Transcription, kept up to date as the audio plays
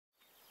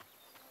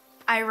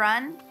I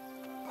run,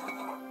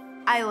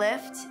 I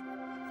lift,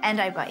 and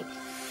I bike.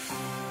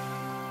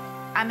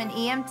 I'm an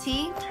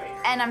EMT,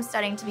 and I'm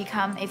studying to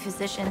become a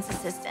physician's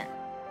assistant.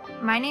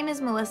 My name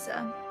is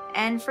Melissa,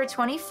 and for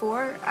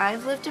 24,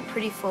 I've lived a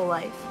pretty full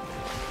life.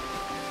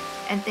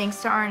 And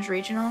thanks to Orange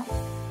Regional,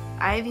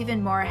 I have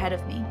even more ahead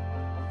of me.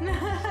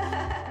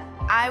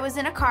 I was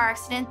in a car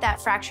accident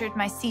that fractured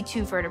my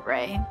C2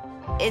 vertebrae.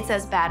 It's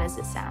as bad as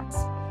it sounds.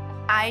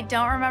 I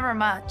don't remember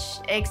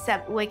much,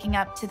 except waking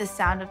up to the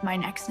sound of my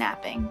neck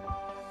snapping.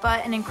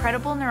 But an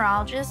incredible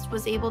neurologist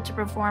was able to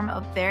perform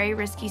a very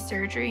risky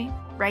surgery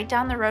right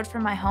down the road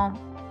from my home.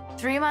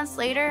 3 months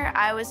later,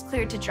 I was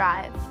cleared to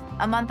drive.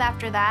 A month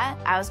after that,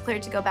 I was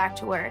cleared to go back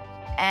to work.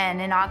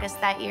 And in August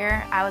that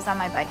year, I was on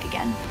my bike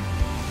again.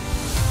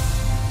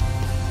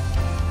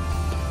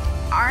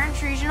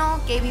 Orange Regional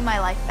gave me my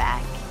life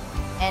back,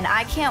 and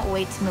I can't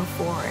wait to move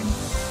forward.